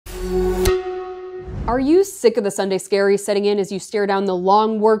Are you sick of the Sunday scaries setting in as you stare down the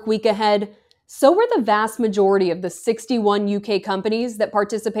long work week ahead? So were the vast majority of the 61 UK companies that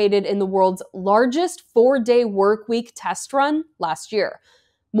participated in the world's largest 4-day work week test run last year.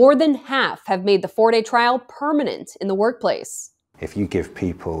 More than half have made the 4-day trial permanent in the workplace. If you give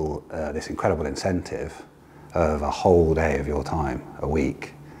people this incredible incentive of a whole day of your time a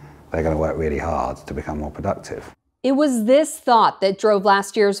week, they're going to work really hard to become more productive. It was this thought that drove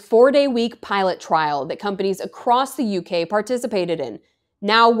last year's 4-day week pilot trial that companies across the UK participated in.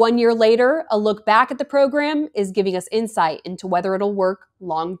 Now, 1 year later, a look back at the program is giving us insight into whether it'll work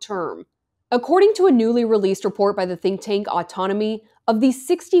long term. According to a newly released report by the think tank Autonomy, of the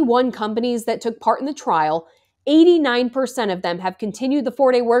 61 companies that took part in the trial, 89% of them have continued the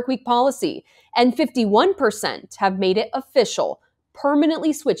 4-day workweek policy, and 51% have made it official,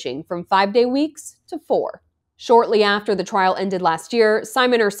 permanently switching from 5-day weeks to 4. Shortly after the trial ended last year,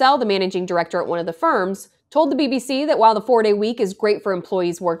 Simon Ursell, the managing director at one of the firms, told the BBC that while the 4-day week is great for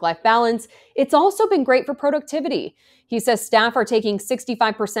employees' work-life balance, it's also been great for productivity. He says staff are taking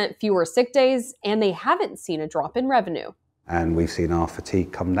 65% fewer sick days, and they haven't seen a drop in revenue. And we've seen our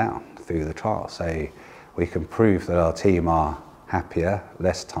fatigue come down through the trial. So we can prove that our team are happier,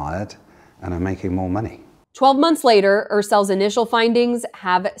 less tired, and are making more money. 12 months later, Ursell's initial findings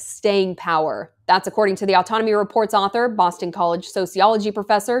have staying power. That's according to the Autonomy Report's author, Boston College sociology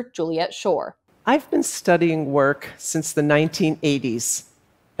professor Juliet Schor. I've been studying work since the 1980s,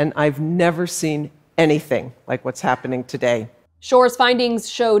 and I've never seen anything like what's happening today. Schor's findings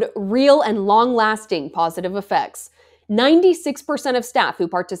showed real and long-lasting positive effects. 96% of staff who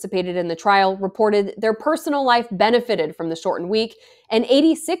participated in the trial reported their personal life benefited from the shortened week, and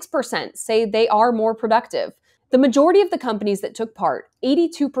 86% say they are more productive. The majority of the companies that took part,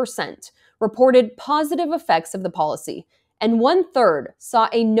 82%, reported positive effects of the policy, and 1/3 saw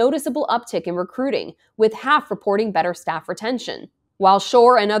a noticeable uptick in recruiting, with half reporting better staff retention. While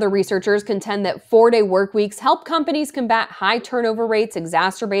Schor and other researchers contend that 4-day work weeks help companies combat high turnover rates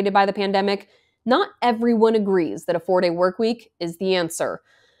exacerbated by the pandemic, not everyone agrees that a 4-day work week is the answer.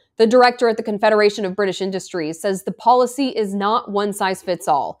 The director at the Confederation of British Industries says the policy is not one size fits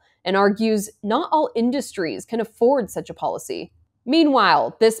all, and argues not all industries can afford such a policy.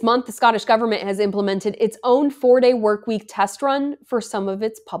 Meanwhile, this month the Scottish Government has implemented its own 4-day work week test run for some of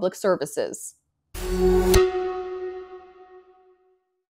its public services.